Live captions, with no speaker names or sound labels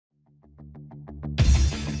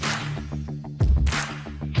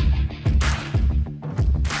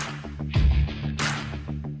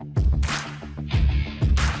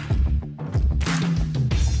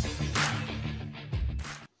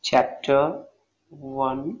chapter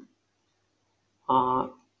 1.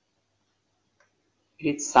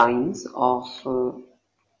 It's science of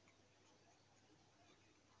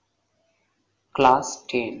class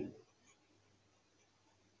 10.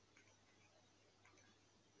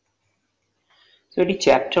 So it is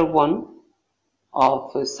chapter 1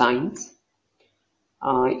 of science.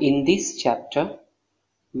 In this chapter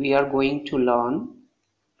we are going to learn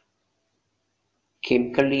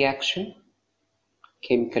chemical reaction,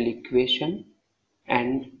 chemical equation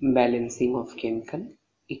and balancing of chemical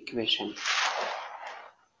equation.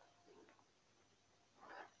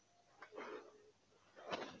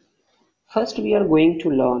 First we are going to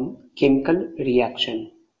learn chemical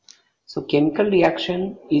reaction. So chemical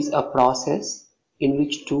reaction is a process in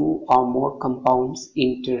which two or more compounds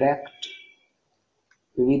interact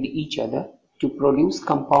with each other to produce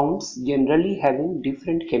compounds generally having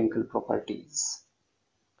different chemical properties.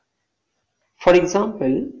 For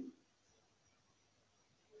example,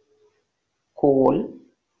 coal,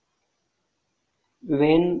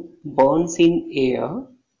 when burns in air,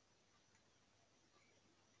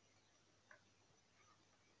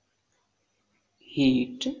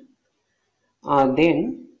 heat,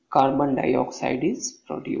 then carbon dioxide is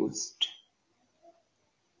produced.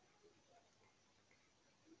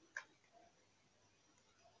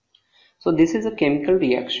 So this is a chemical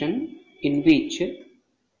reaction in which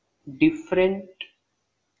different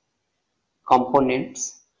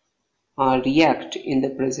components react in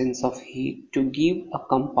the presence of heat to give a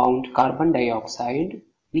compound carbon dioxide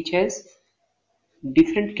which has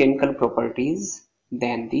different chemical properties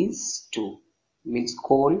than these two, means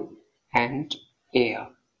coal and air.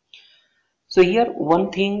 So here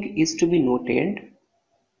one thing is to be noted,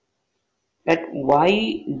 that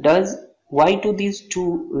why do these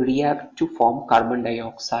two react to form carbon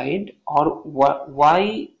dioxide, or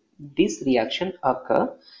why this reaction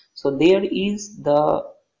occur? So there is the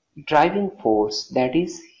driving force, that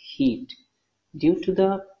is heat. Due to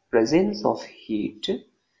the presence of heat,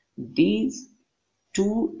 these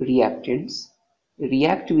two reactants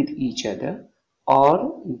react with each other,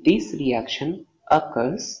 or this reaction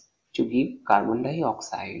occurs to give carbon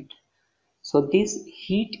dioxide. So this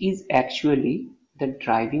heat is actually the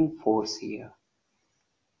driving force here.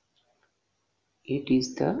 It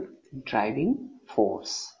is the driving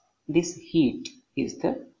force. This heat is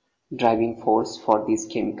the driving force for this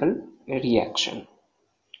chemical reaction.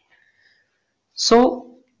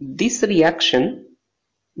 So this reaction,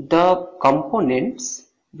 the components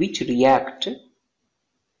which react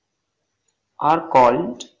are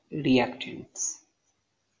called reactants.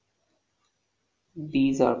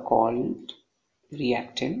 These are called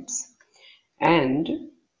reactants, and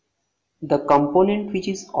the component which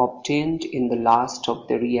is obtained in the last of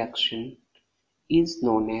the reaction is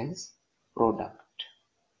known as product.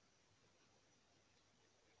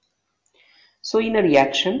 So in a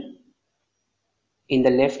reaction, in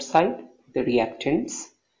the left side the reactants,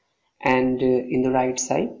 and in the right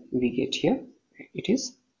side we get here it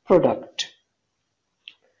is product.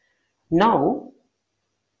 Now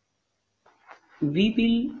we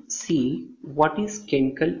will see what is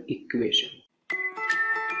chemical equation.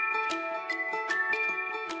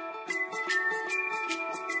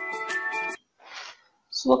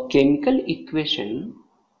 So a chemical equation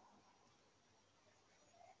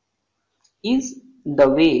is the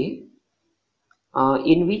way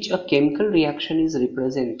in which a chemical reaction is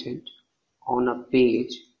represented on a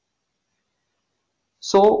page.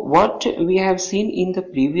 So what we have seen in the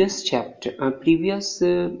previous chapter,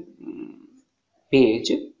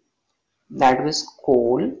 page, that was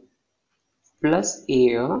coal plus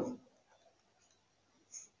air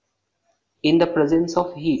in the presence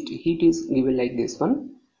of heat. Heat is given like this one.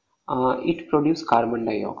 It produces carbon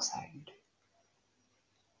dioxide.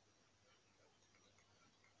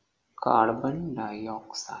 Carbon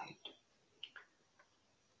dioxide.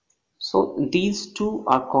 So these two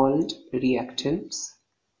are called reactants.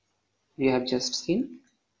 We have just seen.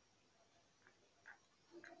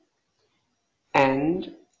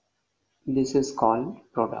 And this is called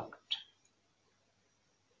product.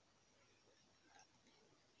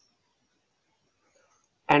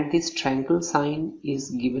 And this triangle sign is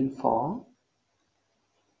given for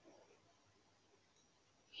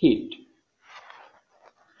heat.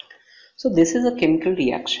 So this is a chemical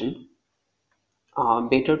reaction.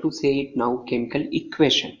 Better to say it now chemical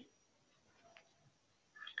equation.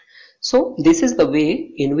 So this is the way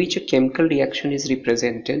in which a chemical reaction is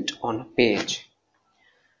represented on a page.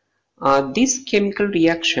 This chemical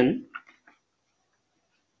reaction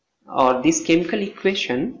or this chemical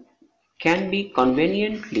equation can be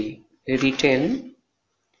conveniently written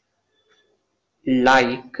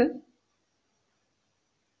like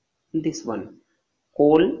this one,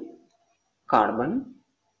 coal, carbon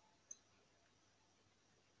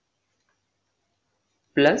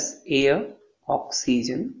plus air,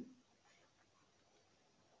 oxygen,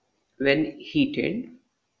 when heated,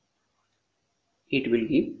 it will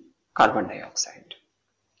give carbon dioxide.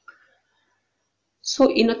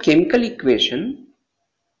 So in a chemical equation,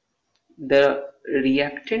 the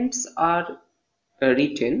reactants are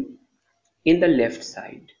written in the left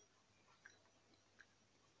side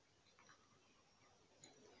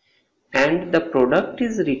and the product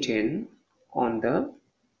is written on the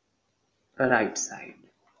right side.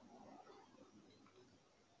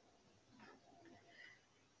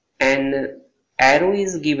 An arrow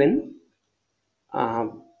is given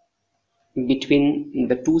between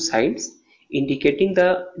the two sides indicating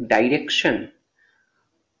the direction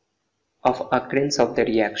of occurrence of the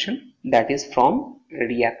reaction, that is from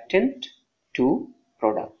reactant to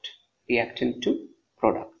product.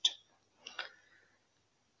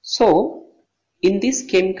 So in this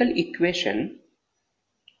chemical equation,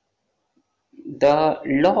 the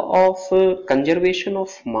law of conservation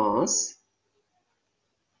of mass,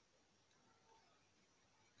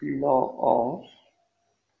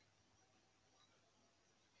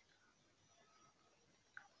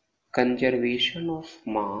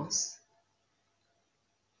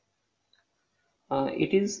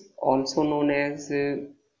 it is also known as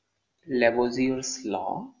Lavosier's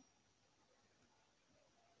law.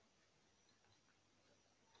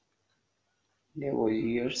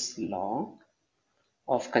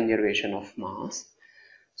 Of conservation of mass.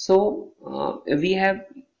 So we have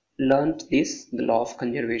learnt this, the law of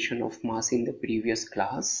conservation of mass, in the previous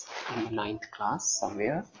class, in the 9th class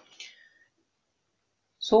somewhere.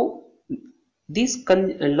 So this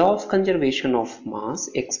law of conservation of mass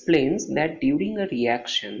explains that during a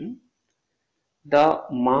reaction, the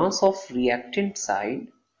mass of reactant side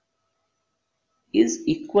is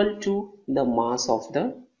equal to the mass of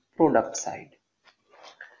the product side.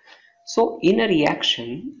 So in a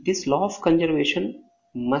reaction, this law of conservation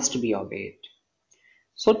must be obeyed.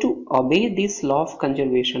 So to obey this law of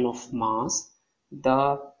conservation of mass,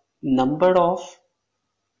 the number of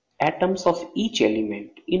atoms of each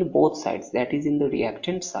element in both sides, that is in the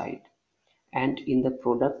reactant side and in the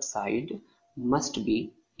product side, must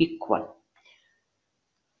be equal.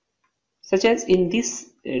 Such as in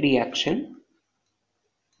this reaction,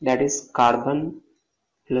 that is carbon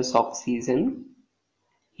plus oxygen,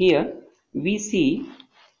 here we see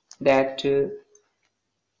that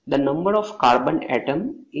the number of carbon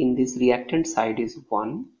atom in this reactant side is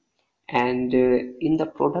 1 and in the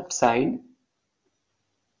product side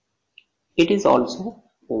it is also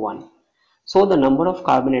 1. So the number of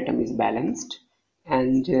carbon atom is balanced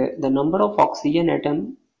and the number of oxygen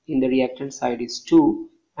atom in the reactant side is 2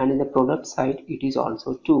 and in the product side it is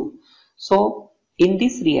also 2. So in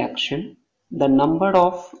this reaction, the number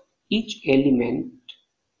of each element,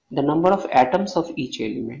 the number of atoms of each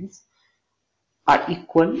element are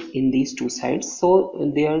equal in these two sides,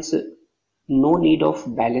 so there's no need of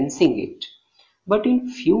balancing it. But in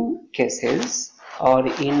few cases or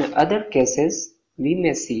in other cases, we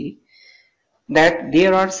may see that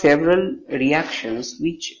there are several reactions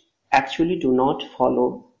which actually do not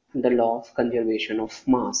follow the law of conservation of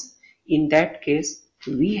mass. In that case,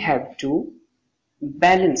 we have to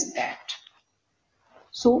balance that.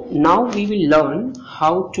 So now we will learn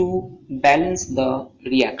how to balance the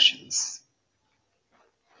reactions.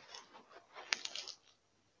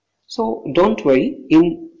 So don't worry,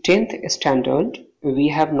 in 10th standard we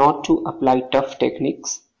have not to apply tough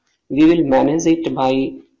techniques. We will manage it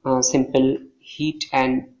by simple heat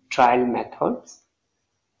and trial methods.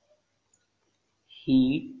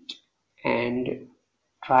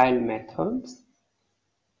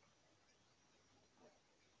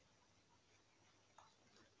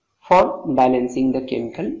 For balancing the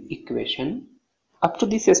chemical equation up to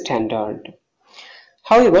this standard.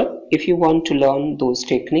 However, if you want to learn those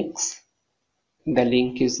techniques, the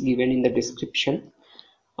link is given in the description.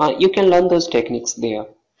 You can learn those techniques there.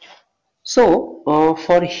 So,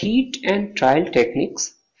 for heat and trial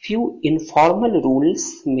techniques, few informal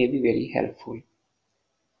rules may be very helpful.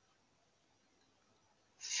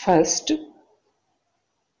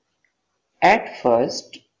 At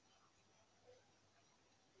first,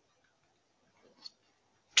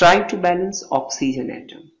 try to balance oxygen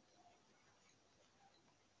atom.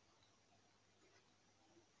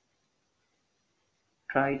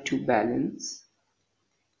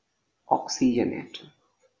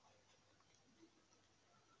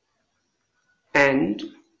 And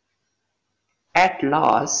at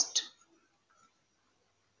last,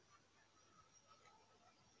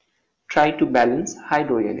 try to balance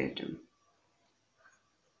hydrogen atom.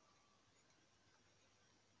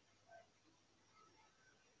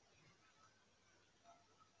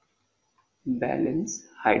 Balance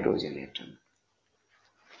hydrogen atom.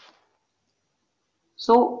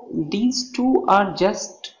 So these two are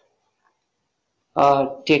just a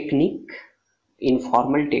technique,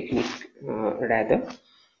 informal technique rather.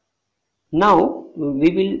 Now we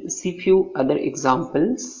will see few other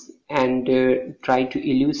examples and try to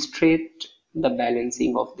illustrate the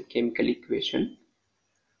balancing of the chemical equation.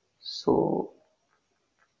 So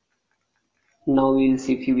now we will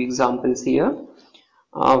see few examples here.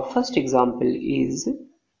 First example is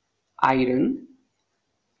iron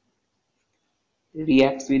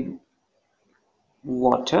reacts with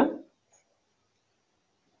water.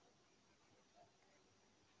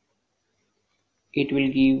 It will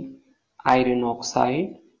give iron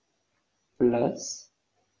oxide plus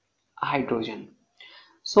hydrogen.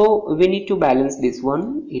 So we need to balance this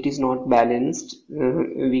one. It is not balanced.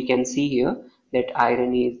 We can see here that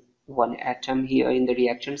iron is one atom here in the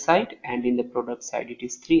reaction side, and in the product side it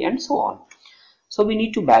is 3, and so on. So we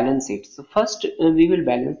need to balance it. So first we will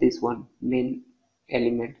balance this one main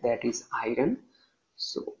element, that is iron.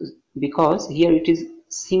 So because here it is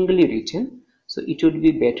singly written, so it would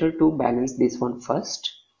be better to balance this one first.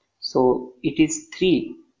 So it is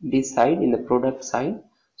 3 this side in the product side,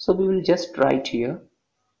 so we will just write here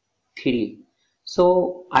 3.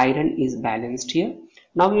 So iron is balanced here.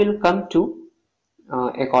 Now we will come to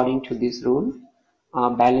according to this rule,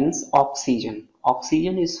 balance oxygen.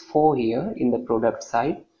 Oxygen is 4 here in the product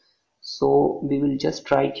side, so we will just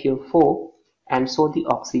write here 4, and so the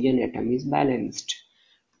oxygen atom is balanced.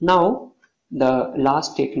 Now the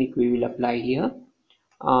last technique we will apply here,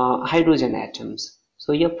 hydrogen atoms.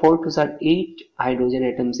 So here 4 2s are 8 hydrogen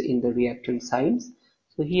atoms in the reactant sides,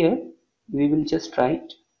 so here we will just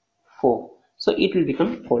write 4, so it will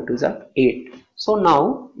become 4 2s are 8. So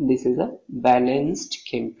now this is a balanced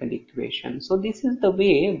chemical equation. So this is the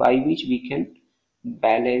way by which we can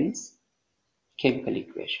balance chemical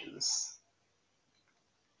equations.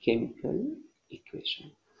 Chemical equation.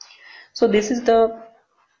 So this is the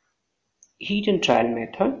heat and trial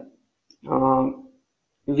method.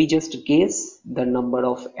 We just guess the number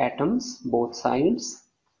of atoms both sides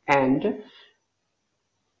and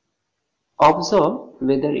observe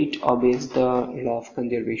whether it obeys the law of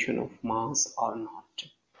conservation of mass or not.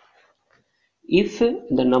 If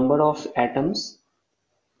the number of atoms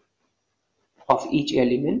of each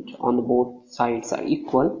element on the both sides are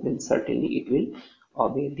equal, then certainly it will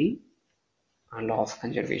obey the law of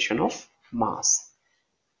conservation of mass.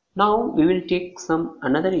 Now we will take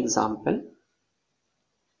another example,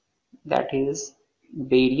 that is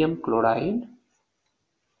barium chloride,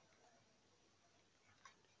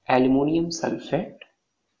 aluminum sulfate,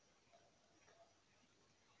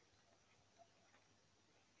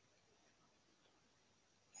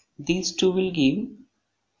 these two will give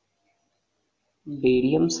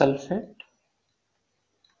barium sulfate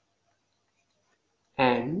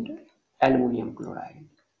and aluminum chloride.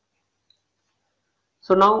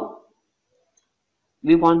 So now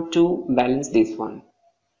we want to balance this one.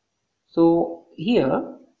 So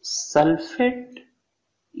here sulfate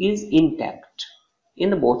is intact in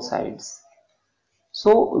the both sides,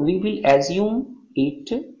 so we will assume it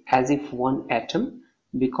as if one atom,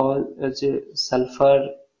 because sulfur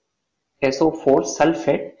SO4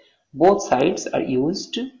 sulfate, both sides are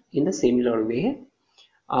used in the similar way.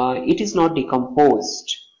 It is not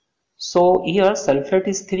decomposed. So here sulfate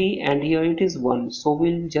is 3 and here it is 1. So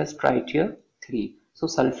we'll just write here 3. So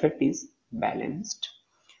sulfate is balanced.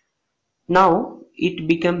 Now it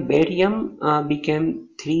became barium became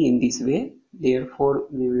 3 in this way. Therefore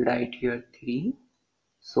we will write here 3.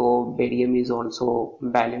 So barium is also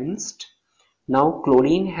balanced. Now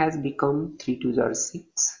chlorine has become 3 2s are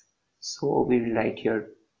 6. So we will write here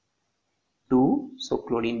 2. So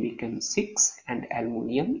chlorine becomes 6 and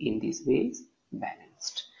aluminum in this way is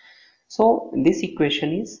balanced. So this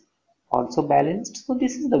equation is also balanced. So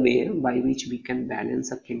this is the way by which we can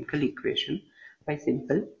balance a chemical equation by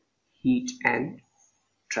simple heat and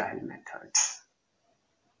trial methods.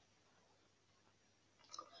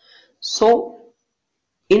 So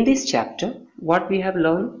in this chapter, what we have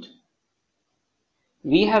learned?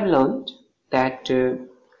 We have learned that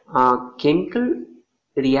chemical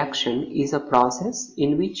reaction is a process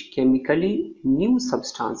in which chemically new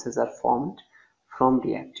substances are formed from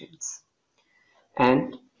reactants,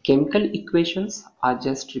 and chemical equations are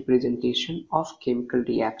just representation of chemical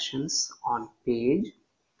reactions on page,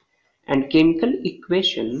 and chemical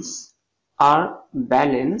equations are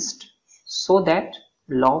balanced so that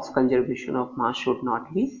law of conservation of mass should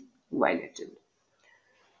not be volatile.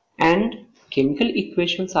 And chemical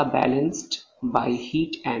equations are balanced by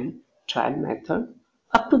heat and trial method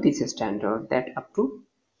up to this standard, that up to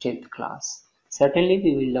 10th class. Certainly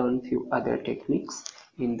we will learn few other techniques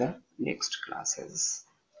in the next classes.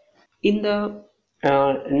 In the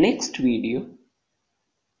next video,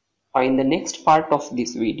 or in the next part of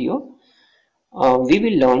this video, we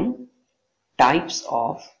will learn types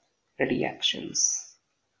of reactions.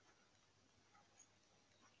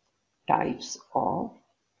 Types of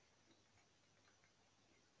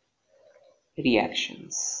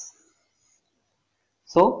reactions.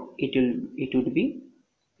 So it would be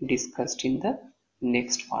discussed in the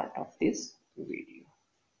next part of this video.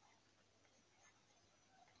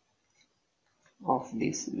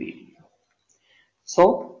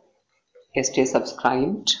 So stay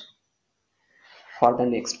subscribed for the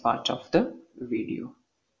next part of the video.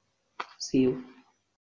 See you.